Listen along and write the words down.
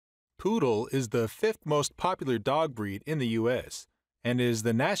Poodle is the fifth most popular dog breed in the U.S. and is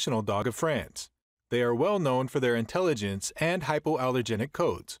the national dog of France. They are well known for their intelligence and hypoallergenic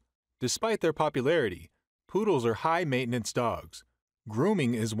coats. Despite their popularity, poodles are high-maintenance dogs.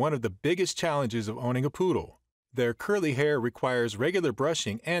 Grooming is one of the biggest challenges of owning a poodle. Their curly hair requires regular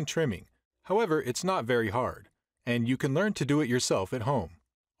brushing and trimming. However, it's not very hard, and you can learn to do it yourself at home.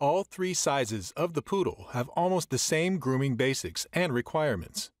 All three sizes of the poodle have almost the same grooming basics and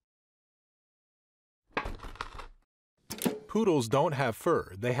requirements. Poodles don't have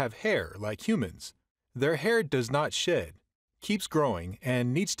fur, they have hair like humans. Their hair does not shed, keeps growing,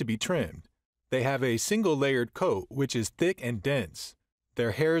 and needs to be trimmed. They have a single-layered coat which is thick and dense.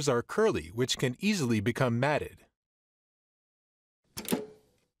 Their hairs are curly, which can easily become matted.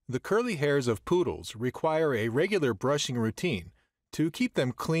 The curly hairs of poodles require a regular brushing routine to keep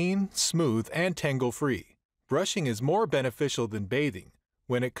them clean, smooth, and tangle-free. Brushing is more beneficial than bathing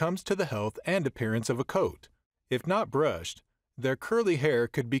when it comes to the health and appearance of a coat. If not brushed, their curly hair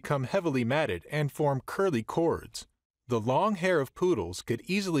could become heavily matted and form curly cords. The long hair of poodles could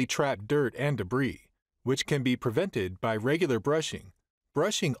easily trap dirt and debris, which can be prevented by regular brushing.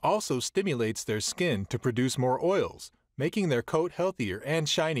 Brushing also stimulates their skin to produce more oils, making their coat healthier and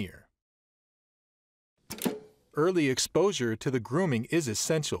shinier. Early exposure to the grooming is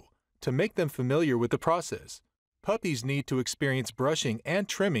essential to make them familiar with the process. Puppies need to experience brushing and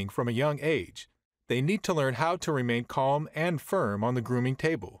trimming from a young age. They need to learn how to remain calm and firm on the grooming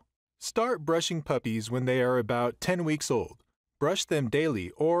table. Start brushing puppies when they are about 10 weeks old. Brush them daily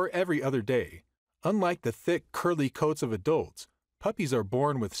or every other day. Unlike the thick, curly coats of adults, puppies are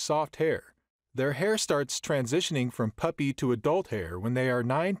born with soft hair. Their hair starts transitioning from puppy to adult hair when they are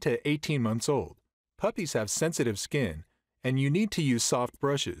 9 to 18 months old. Puppies have sensitive skin, and you need to use soft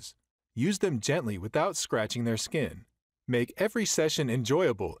brushes. Use them gently without scratching their skin. Make every session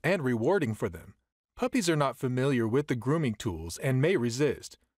enjoyable and rewarding for them. Puppies are not familiar with the grooming tools and may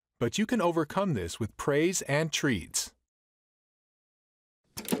resist, but you can overcome this with praise and treats.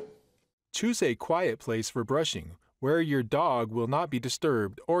 Choose a quiet place for brushing where your dog will not be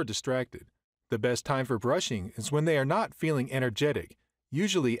disturbed or distracted. The best time for brushing is when they are not feeling energetic,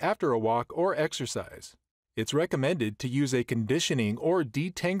 usually after a walk or exercise. It's recommended to use a conditioning or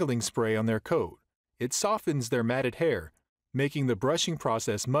detangling spray on their coat. It softens their matted hair, making the brushing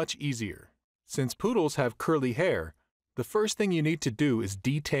process much easier. Since poodles have curly hair, the first thing you need to do is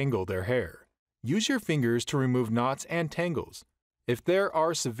detangle their hair. Use your fingers to remove knots and tangles. If there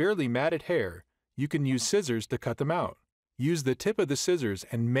are severely matted hair, you can use scissors to cut them out. Use the tip of the scissors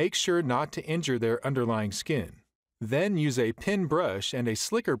and make sure not to injure their underlying skin. Then use a pin brush and a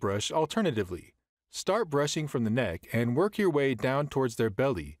slicker brush alternatively. Start brushing from the neck and work your way down towards their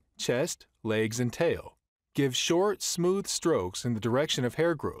belly, chest, legs, and tail. Give short, smooth strokes in the direction of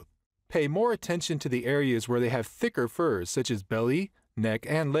hair growth. Pay more attention to the areas where they have thicker furs such as belly, neck,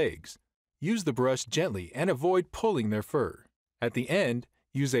 and legs. Use the brush gently and avoid pulling their fur. At the end,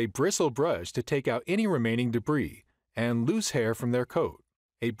 use a bristle brush to take out any remaining debris and loose hair from their coat.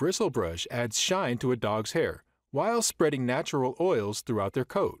 A bristle brush adds shine to a dog's hair while spreading natural oils throughout their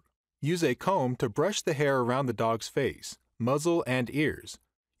coat. Use a comb to brush the hair around the dog's face, muzzle, and ears.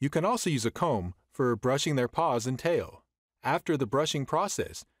 You can also use a comb for brushing their paws and tail. After the brushing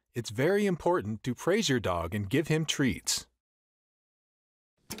process, it's very important to praise your dog and give him treats.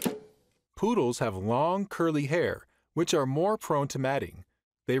 Poodles have long, curly hair, which are more prone to matting.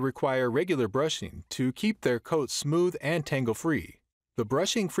 They require regular brushing to keep their coat smooth and tangle-free. The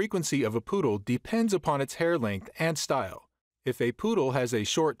brushing frequency of a poodle depends upon its hair length and style. If a poodle has a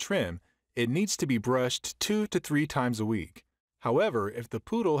short trim, it needs to be brushed 2 to 3 times a week. However, if the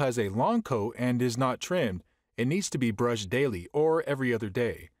poodle has a long coat and is not trimmed, it needs to be brushed daily or every other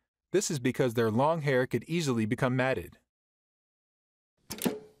day. This is because their long hair could easily become matted.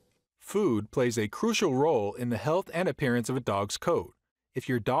 Food plays a crucial role in the health and appearance of a dog's coat. If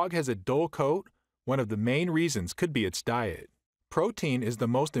your dog has a dull coat, one of the main reasons could be its diet. Protein is the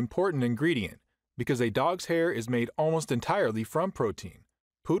most important ingredient because a dog's hair is made almost entirely from protein.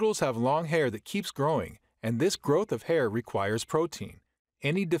 Poodles have long hair that keeps growing, and this growth of hair requires protein.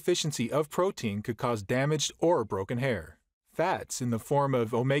 Any deficiency of protein could cause damaged or broken hair. Fats in the form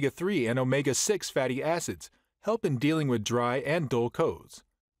of omega-3 and omega-6 fatty acids help in dealing with dry and dull coats.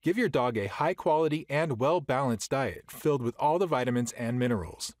 Give your dog a high-quality and well-balanced diet filled with all the vitamins and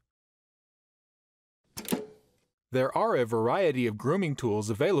minerals. There are a variety of grooming tools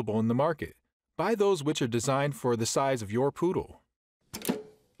available in the market. Buy those which are designed for the size of your poodle.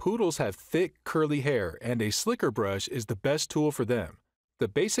 Poodles have thick, curly hair, and a slicker brush is the best tool for them. The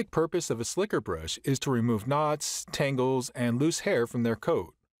basic purpose of a slicker brush is to remove knots, tangles, and loose hair from their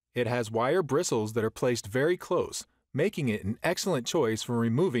coat. It has wire bristles that are placed very close, making it an excellent choice for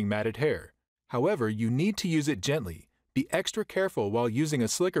removing matted hair. However, you need to use it gently. Be extra careful while using a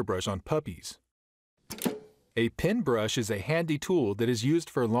slicker brush on puppies. A pin brush is a handy tool that is used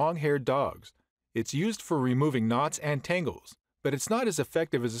for long-haired dogs. It's used for removing knots and tangles, but it's not as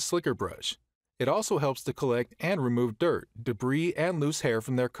effective as a slicker brush. It also helps to collect and remove dirt, debris, and loose hair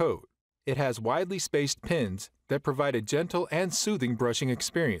from their coat. It has widely spaced pins that provide a gentle and soothing brushing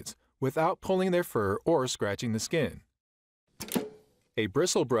experience without pulling their fur or scratching the skin. A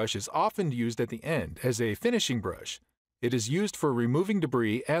bristle brush is often used at the end as a finishing brush. It is used for removing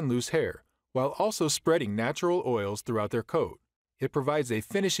debris and loose hair, while also spreading natural oils throughout their coat. It provides a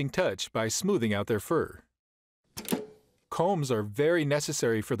finishing touch by smoothing out their fur. Combs are very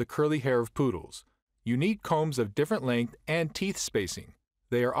necessary for the curly hair of poodles. You need combs of different length and teeth spacing.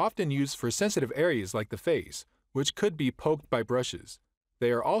 They are often used for sensitive areas like the face, which could be poked by brushes.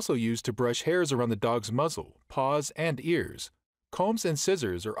 They are also used to brush hairs around the dog's muzzle, paws, and ears. Combs and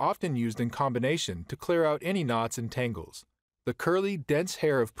scissors are often used in combination to clear out any knots and tangles. The curly, dense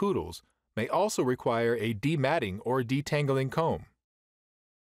hair of poodles may also require a dematting or detangling comb.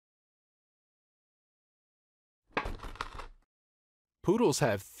 Poodles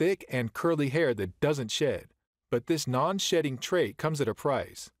have thick and curly hair that doesn't shed, but this non-shedding trait comes at a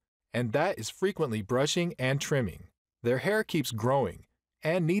price, and that is frequently brushing and trimming. Their hair keeps growing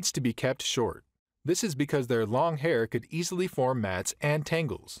and needs to be kept short. This is because their long hair could easily form mats and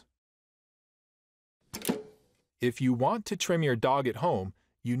tangles. If you want to trim your dog at home,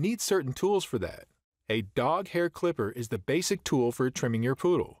 you need certain tools for that. A dog hair clipper is the basic tool for trimming your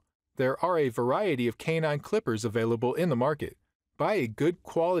poodle. There are a variety of canine clippers available in the market. Buy a good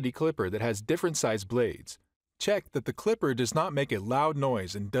quality clipper that has different size blades. Check that the clipper does not make a loud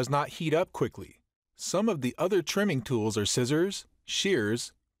noise and does not heat up quickly. Some of the other trimming tools are scissors,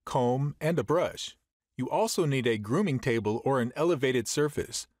 shears, comb, and a brush. You also need a grooming table or an elevated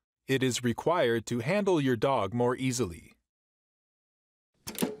surface. It is required to handle your dog more easily.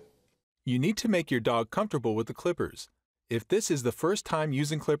 You need to make your dog comfortable with the clippers. If this is the first time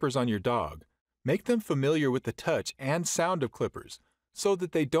using clippers on your dog, make them familiar with the touch and sound of clippers so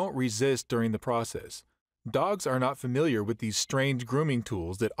that they don't resist during the process. Dogs are not familiar with these strange grooming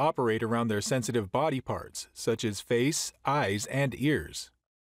tools that operate around their sensitive body parts, such as face, eyes, and ears.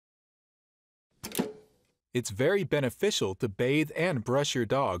 It's very beneficial to bathe and brush your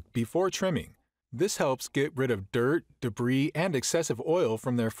dog before trimming. This helps get rid of dirt, debris, and excessive oil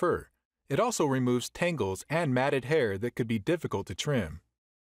from their fur. It also removes tangles and matted hair that could be difficult to trim.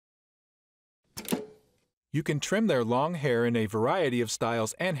 You can trim their long hair in a variety of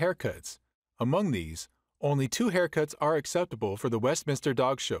styles and haircuts. Among these, only 2 haircuts are acceptable for the Westminster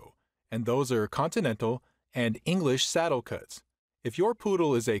Dog Show, and those are Continental and English saddle cuts. If your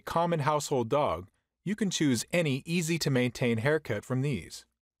poodle is a common household dog, you can choose any easy-to-maintain haircut from these.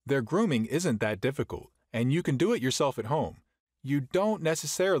 Their grooming isn't that difficult, and you can do it yourself at home. You don't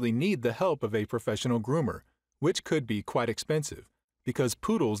necessarily need the help of a professional groomer, which could be quite expensive, because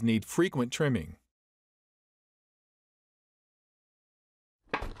poodles need frequent trimming.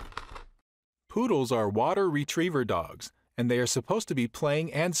 Poodles are water retriever dogs, and they are supposed to be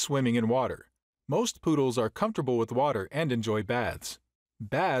playing and swimming in water. Most poodles are comfortable with water and enjoy baths.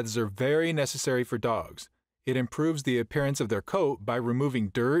 Baths are very necessary for dogs. It improves the appearance of their coat by removing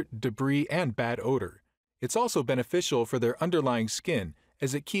dirt, debris, and bad odor. It's also beneficial for their underlying skin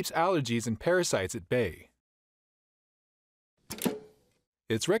as it keeps allergies and parasites at bay.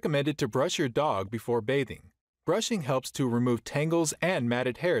 It's recommended to brush your dog before bathing. Brushing helps to remove tangles and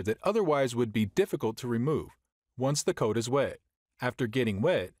matted hair that otherwise would be difficult to remove once the coat is wet. After getting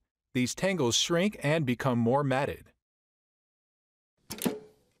wet, these tangles shrink and become more matted.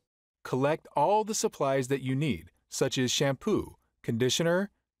 Collect all the supplies that you need, such as shampoo, conditioner,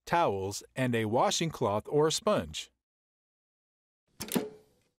 towels, and a washing cloth or sponge.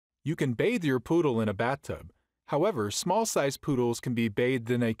 You can bathe your poodle in a bathtub. However, small-sized poodles can be bathed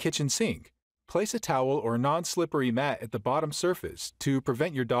in a kitchen sink. Place a towel or non-slippery mat at the bottom surface to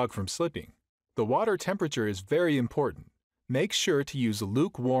prevent your dog from slipping. The water temperature is very important. Make sure to use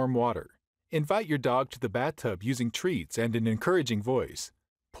lukewarm water. Invite your dog to the bathtub using treats and an encouraging voice.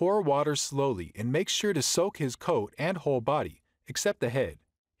 Pour water slowly and make sure to soak his coat and whole body, except the head.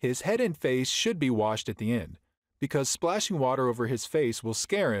 His head and face should be washed at the end, because splashing water over his face will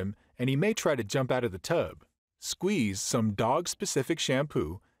scare him and he may try to jump out of the tub. Squeeze some dog-specific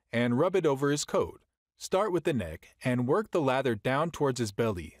shampoo and rub it over his coat. Start with the neck and work the lather down towards his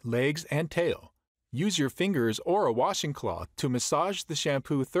belly, legs, and tail. Use your fingers or a washing cloth to massage the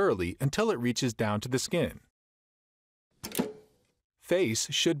shampoo thoroughly until it reaches down to the skin. face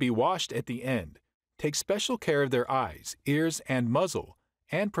should be washed at the end. Take special care of their eyes, ears, and muzzle,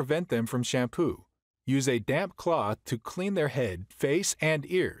 and prevent them from shampoo. Use a damp cloth to clean their head, face, and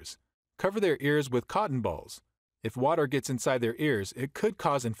ears. Cover their ears with cotton balls. If water gets inside their ears, it could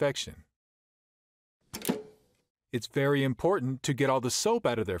cause infection. It's very important to get all the soap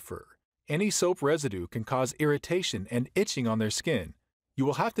out of their fur. Any soap residue can cause irritation and itching on their skin. You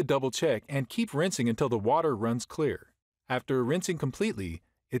will have to double check and keep rinsing until the water runs clear. After rinsing completely,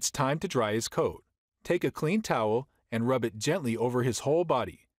 it's time to dry his coat. Take a clean towel and rub it gently over his whole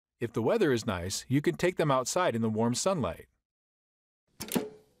body. If the weather is nice, you can take them outside in the warm sunlight.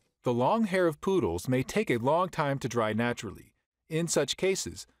 The long hair of poodles may take a long time to dry naturally. In such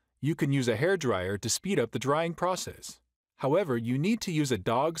cases, you can use a hairdryer to speed up the drying process. However, you need to use a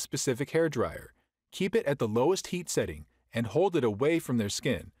dog-specific hairdryer. Keep it at the lowest heat setting and hold it away from their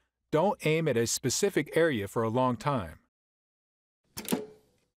skin. Don't aim at a specific area for a long time.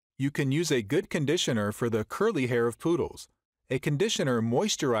 You can use a good conditioner for the curly hair of poodles. A conditioner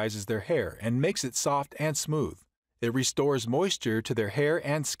moisturizes their hair and makes it soft and smooth. It restores moisture to their hair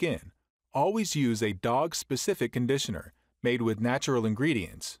and skin. Always use a dog-specific conditioner made with natural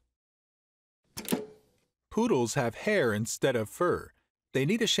ingredients. Poodles have hair instead of fur. They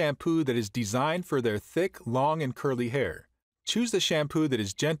need a shampoo that is designed for their thick, long, and curly hair. Choose the shampoo that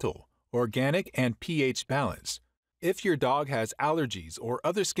is gentle, organic, and pH balanced. If your dog has allergies or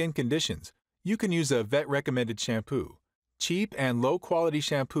other skin conditions, you can use a vet-recommended shampoo. Cheap and low-quality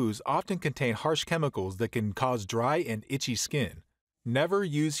shampoos often contain harsh chemicals that can cause dry and itchy skin. Never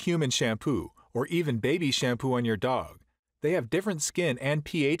use human shampoo or even baby shampoo on your dog. They have different skin and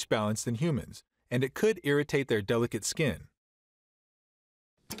pH balance than humans, and it could irritate their delicate skin.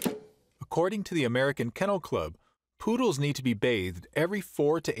 According to the American Kennel Club, poodles need to be bathed every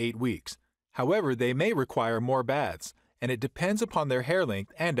 4 to 8 weeks. However, they may require more baths, and it depends upon their hair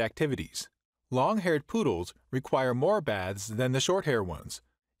length and activities. Long-haired poodles require more baths than the short-haired ones.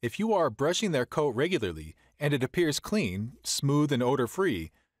 If you are brushing their coat regularly and it appears clean, smooth, and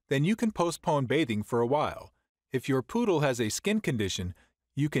odor-free, then you can postpone bathing for a while. If your poodle has a skin condition,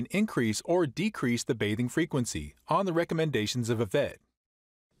 you can increase or decrease the bathing frequency on the recommendations of a vet.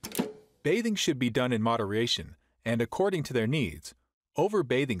 Bathing should be done in moderation and according to their needs.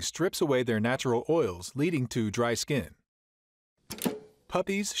 Overbathing strips away their natural oils, leading to dry skin.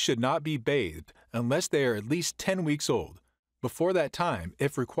 Puppies should not be bathed unless they are at least 10 weeks old. Before that time,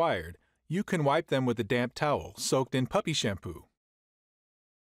 if required, you can wipe them with a damp towel soaked in puppy shampoo.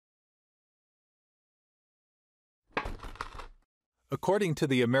 According to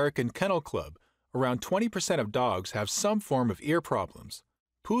the American Kennel Club, around 20% of dogs have some form of ear problems.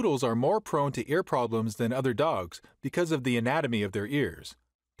 Poodles are more prone to ear problems than other dogs because of the anatomy of their ears.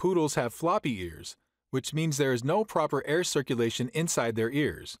 Poodles have floppy ears, which means there is no proper air circulation inside their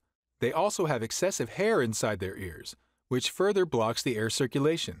ears. They also have excessive hair inside their ears, which further blocks the air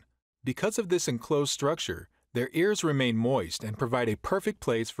circulation. Because of this enclosed structure, their ears remain moist and provide a perfect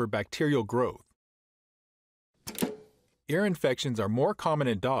place for bacterial growth. Ear infections are more common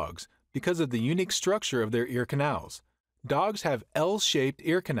in dogs because of the unique structure of their ear canals. Dogs have L-shaped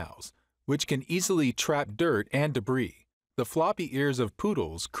ear canals, which can easily trap dirt and debris. The floppy ears of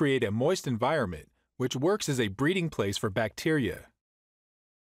poodles create a moist environment, which works as a breeding place for bacteria.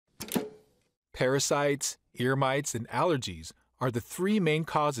 Parasites, ear mites, and allergies are the 3 main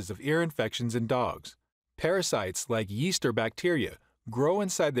causes of ear infections in dogs. Parasites like yeast or bacteria grow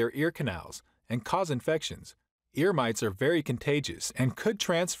inside their ear canals and cause infections. Ear mites are very contagious and could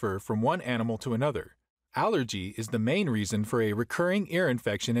transfer from one animal to another. Allergy is the main reason for a recurring ear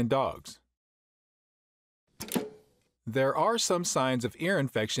infection in dogs. There are some signs of ear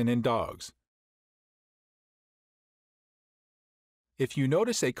infection in dogs. If you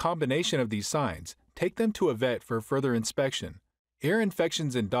notice a combination of these signs, take them to a vet for further inspection. Ear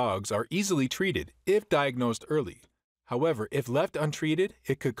infections in dogs are easily treated if diagnosed early. However, if left untreated,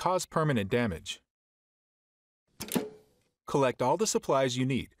 it could cause permanent damage. Collect all the supplies you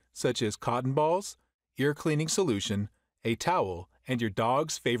need, such as cotton balls, ear cleaning solution, a towel, and your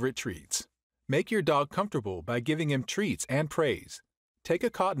dog's favorite treats. Make your dog comfortable by giving him treats and praise. Take a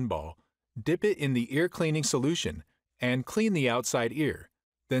cotton ball, dip it in the ear cleaning solution, and clean the outside ear.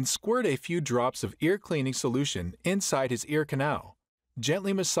 Then squirt a few drops of ear cleaning solution inside his ear canal.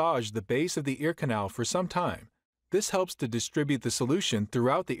 Gently massage the base of the ear canal for some time. This helps to distribute the solution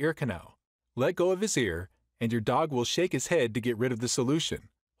throughout the ear canal. Let go of his ear, and your dog will shake his head to get rid of the solution.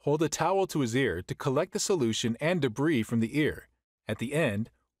 Hold a towel to his ear to collect the solution and debris from the ear. At the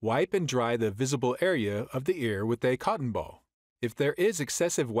end, wipe and dry the visible area of the ear with a cotton ball. If there is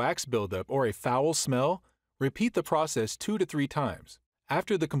excessive wax buildup or a foul smell, Repeat the process 2 to 3 times.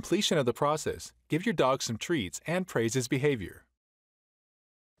 After the completion of the process, give your dog some treats and praise his behavior.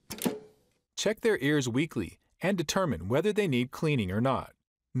 Check their ears weekly and determine whether they need cleaning or not.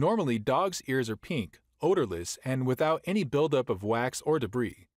 Normally, dogs' ears are pink, odorless, and without any buildup of wax or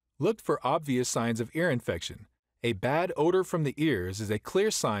debris. Look for obvious signs of ear infection. A bad odor from the ears is a clear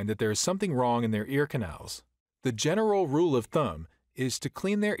sign that there is something wrong in their ear canals. The general rule of thumb is to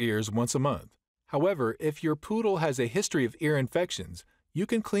clean their ears once a month. However, if your poodle has a history of ear infections, you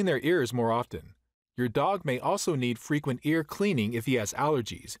can clean their ears more often. Your dog may also need frequent ear cleaning if he has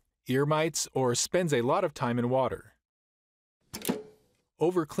allergies, ear mites, or spends a lot of time in water.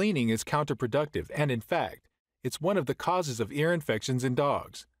 Overcleaning is counterproductive and, in fact, it's one of the causes of ear infections in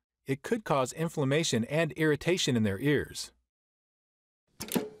dogs. It could cause inflammation and irritation in their ears.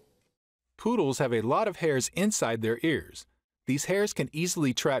 Poodles have a lot of hairs inside their ears. These hairs can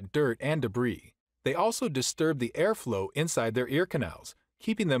easily trap dirt and debris. They also disturb the airflow inside their ear canals,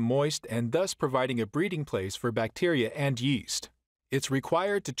 keeping them moist and thus providing a breeding place for bacteria and yeast. It's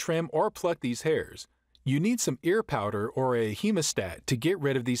required to trim or pluck these hairs. You need some ear powder or a hemostat to get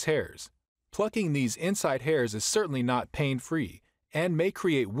rid of these hairs. Plucking these inside hairs is certainly not pain-free and may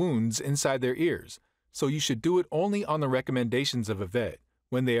create wounds inside their ears, so you should do it only on the recommendations of a vet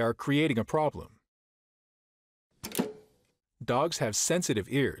when they are creating a problem. Dogs have sensitive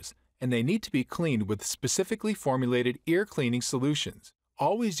ears, and they need to be cleaned with specifically formulated ear cleaning solutions.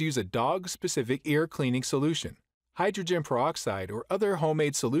 Always use a dog-specific ear cleaning solution. Hydrogen peroxide or other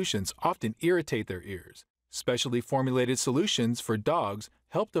homemade solutions often irritate their ears. Specially formulated solutions for dogs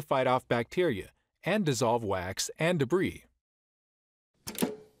help to fight off bacteria and dissolve wax and debris.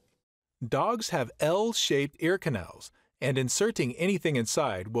 Dogs have L-shaped ear canals, and inserting anything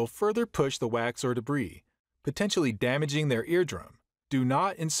inside will further push the wax or debris, potentially damaging their eardrum. Do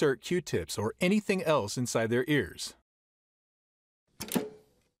not insert Q-tips or anything else inside their ears.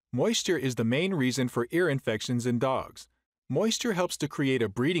 Moisture is the main reason for ear infections in dogs. Moisture helps to create a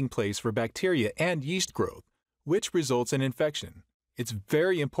breeding place for bacteria and yeast growth, which results in infection. It's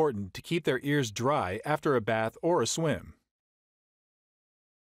very important to keep their ears dry after a bath or a swim.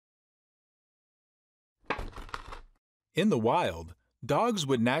 In the wild, dogs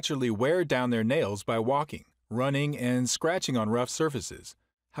would naturally wear down their nails by walking, running, and scratching on rough surfaces.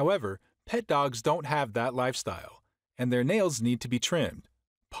 However, pet dogs don't have that lifestyle, and their nails need to be trimmed.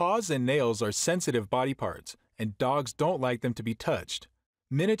 Paws and nails are sensitive body parts, and dogs don't like them to be touched.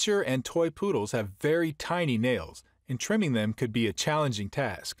 Miniature and toy poodles have very tiny nails, and trimming them could be a challenging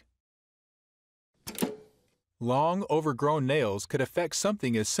task. Long, overgrown nails could affect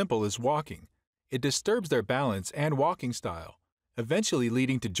something as simple as walking. It disturbs their balance and walking style, eventually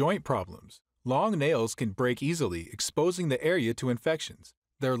leading to joint problems. Long nails can break easily, exposing the area to infections.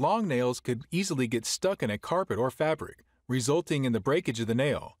 Their long nails could easily get stuck in a carpet or fabric, resulting in the breakage of the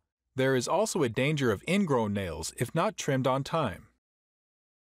nail. There is also a danger of ingrown nails if not trimmed on time.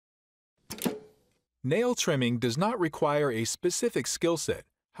 Nail trimming does not require a specific skill set.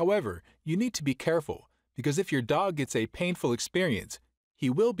 However, you need to be careful, because if your dog gets a painful experience, he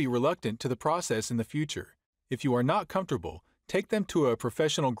will be reluctant to the process in the future. If you are not comfortable, take them to a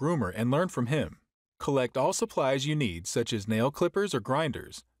professional groomer and learn from him. Collect all supplies you need, such as nail clippers or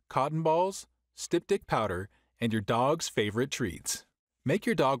grinders, cotton balls, styptic powder, and your dog's favorite treats. Make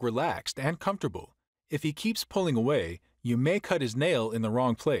your dog relaxed and comfortable. If he keeps pulling away, you may cut his nail in the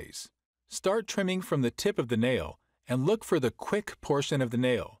wrong place. Start trimming from the tip of the nail and look for the quick portion of the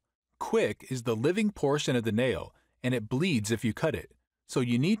nail. Quick is the living portion of the nail, and it bleeds if you cut it. So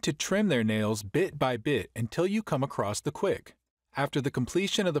you need to trim their nails bit by bit until you come across the quick. After the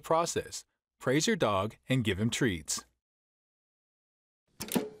completion of the process, praise your dog and give him treats.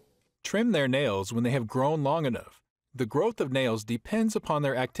 Trim their nails when they have grown long enough. The growth of nails depends upon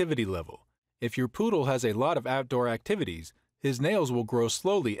their activity level. If your poodle has a lot of outdoor activities, his nails will grow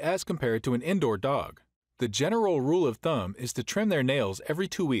slowly as compared to an indoor dog. The general rule of thumb is to trim their nails every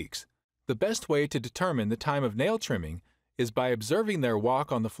 2 weeks. The best way to determine the time of nail trimming is by observing their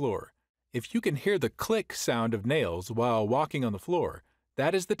walk on the floor. If you can hear the click sound of nails while walking on the floor,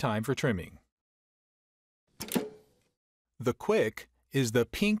 that is the time for trimming. The quick is the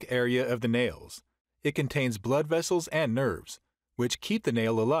pink area of the nails. It contains blood vessels and nerves, which keep the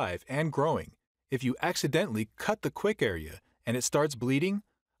nail alive and growing. If you accidentally cut the quick area and it starts bleeding,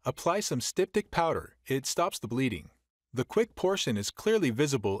 apply some styptic powder. It stops the bleeding. The quick portion is clearly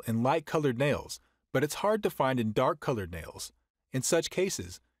visible in light-colored nails, but it's hard to find in dark-colored nails. In such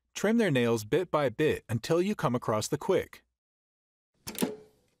cases, trim their nails bit by bit until you come across the quick.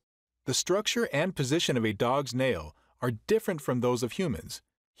 The structure and position of a dog's nail are different from those of humans.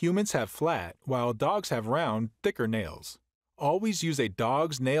 Humans have flat, while dogs have round, thicker nails. Always use a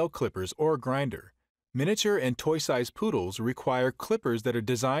dog's nail clippers or grinder. Miniature and toy-sized poodles require clippers that are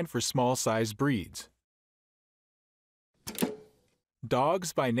designed for small-sized breeds.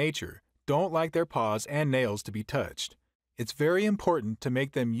 Dogs, by nature, don't like their paws and nails to be touched. It's very important to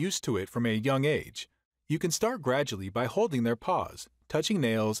make them used to it from a young age. You can start gradually by holding their paws, touching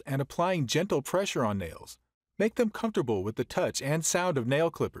nails, and applying gentle pressure on nails. Make them comfortable with the touch and sound of nail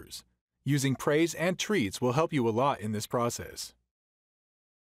clippers. Using praise and treats will help you a lot in this process.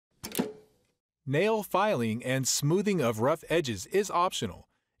 Nail filing and smoothing of rough edges is optional.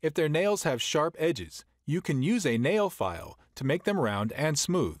 If their nails have sharp edges, you can use a nail file to make them round and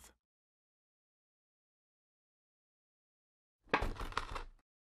smooth.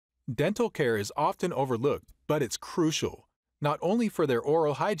 Dental care is often overlooked, but it's crucial, not only for their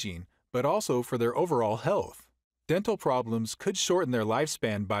oral hygiene, but also for their overall health. Dental problems could shorten their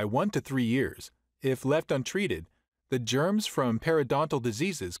lifespan by 1 to 3 years. If left untreated, the germs from periodontal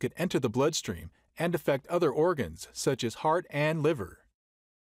diseases could enter the bloodstream and affect other organs, such as heart and liver.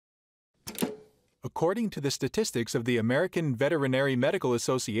 According to the statistics of the American Veterinary Medical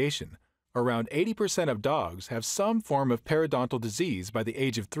Association, around 80% of dogs have some form of periodontal disease by the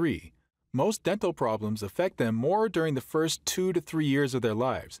age of 3. Most dental problems affect them more during the first 2 to 3 years of their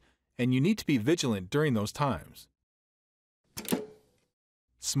lives, and you need to be vigilant during those times.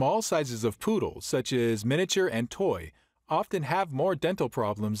 Small sizes of poodles, such as Miniature and Toy, often have more dental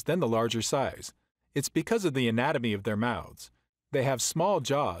problems than the larger size. It's because of the anatomy of their mouths. They have small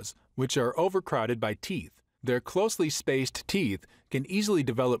jaws, which are overcrowded by teeth. Their closely spaced teeth can easily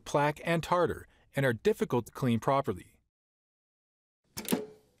develop plaque and tartar and are difficult to clean properly.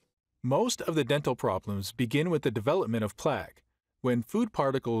 Most of the dental problems begin with the development of plaque. When food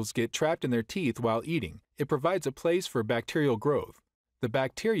particles get trapped in their teeth while eating, it provides a place for bacterial growth. The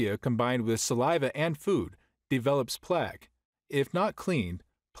bacteria, combined with saliva and food, develops plaque. If not cleaned,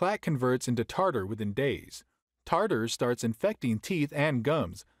 plaque converts into tartar within days. Tartar starts infecting teeth and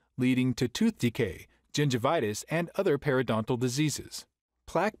gums, leading to tooth decay, gingivitis, and other periodontal diseases.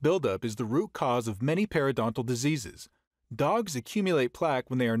 Plaque buildup is the root cause of many periodontal diseases. Dogs accumulate plaque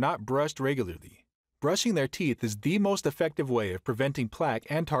when they are not brushed regularly. Brushing their teeth is the most effective way of preventing plaque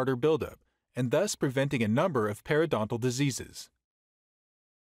and tartar buildup, and thus preventing a number of periodontal diseases.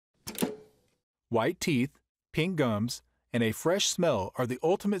 White teeth, pink gums, and a fresh smell are the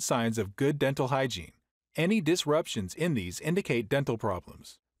ultimate signs of good dental hygiene. Any disruptions in these indicate dental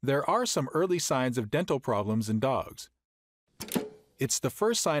problems. There are some early signs of dental problems in dogs. It's the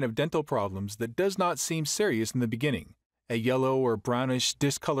first sign of dental problems that does not seem serious in the beginning. A yellow or brownish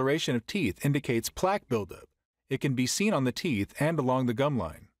discoloration of teeth indicates plaque buildup. It can be seen on the teeth and along the gum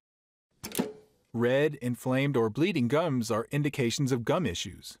line. Red, inflamed, or bleeding gums are indications of gum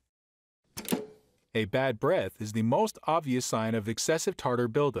issues. A bad breath is the most obvious sign of excessive tartar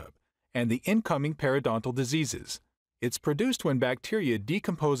buildup and the incoming periodontal diseases. It's produced when bacteria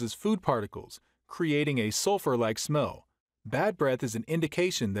decomposes food particles, creating a sulfur-like smell. Bad breath is an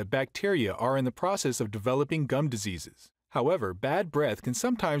indication that bacteria are in the process of developing gum diseases. However, bad breath can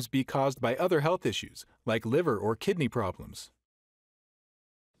sometimes be caused by other health issues, like liver or kidney problems.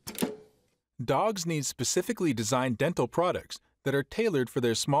 Dogs need specifically designed dental products that are tailored for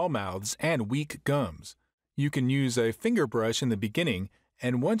their small mouths and weak gums. You can use a finger brush in the beginning,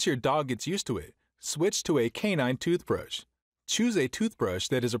 and once your dog gets used to it, switch to a canine toothbrush. Choose a toothbrush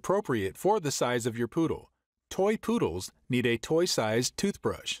that is appropriate for the size of your poodle. Toy poodles need a toy-sized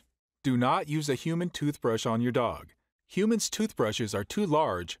toothbrush. Do not use a human toothbrush on your dog. Humans' toothbrushes are too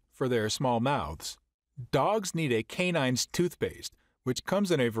large for their small mouths. Dogs need a canine's toothpaste, which comes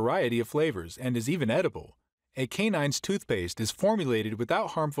in a variety of flavors and is even edible. A canine's toothpaste is formulated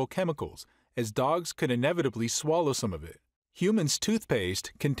without harmful chemicals, as dogs could inevitably swallow some of it. Humans'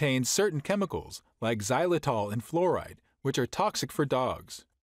 toothpaste contains certain chemicals, like xylitol and fluoride, which are toxic for dogs.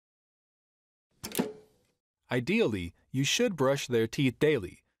 Ideally, you should brush their teeth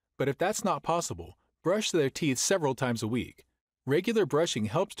daily, but if that's not possible, brush their teeth several times a week. Regular brushing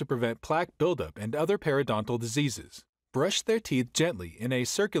helps to prevent plaque buildup and other periodontal diseases. Brush their teeth gently in a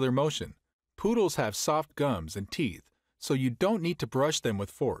circular motion. Poodles have soft gums and teeth, so you don't need to brush them with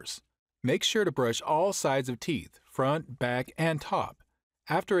force. Make sure to brush all sides of teeth, front, back, and top.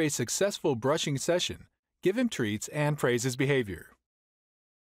 After a successful brushing session, give him treats and praise his behavior.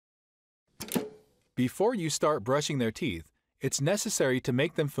 Before you start brushing their teeth, it's necessary to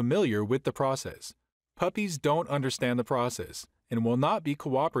make them familiar with the process. Puppies don't understand the process and will not be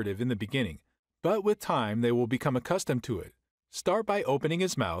cooperative in the beginning, but with time they will become accustomed to it. Start by opening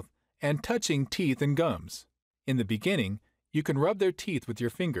his mouth and touching teeth and gums. In the beginning, You can rub their teeth with your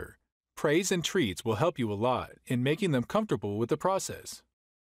finger. Praise and treats will help you a lot in making them comfortable with the process.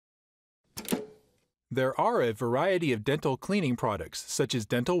 There are a variety of dental cleaning products such as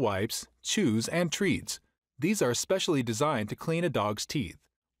dental wipes, chews, and treats. These are specially designed to clean a dog's teeth,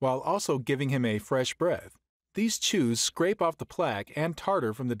 while also giving him a fresh breath. These chews scrape off the plaque and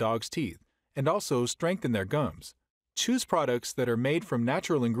tartar from the dog's teeth, and also strengthen their gums. Choose products that are made from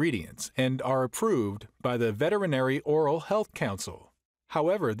natural ingredients and are approved by the Veterinary Oral Health Council.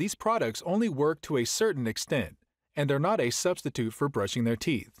 However, these products only work to a certain extent and are not a substitute for brushing their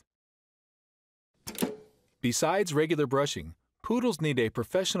teeth. Besides regular brushing, poodles need a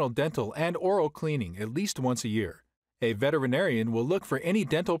professional dental and oral cleaning at least once a year. A veterinarian will look for any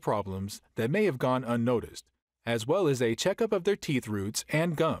dental problems that may have gone unnoticed, as well as a checkup of their teeth roots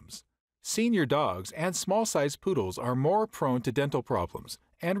and gums. Senior dogs and small-sized poodles are more prone to dental problems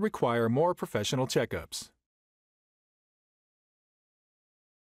and require more professional checkups.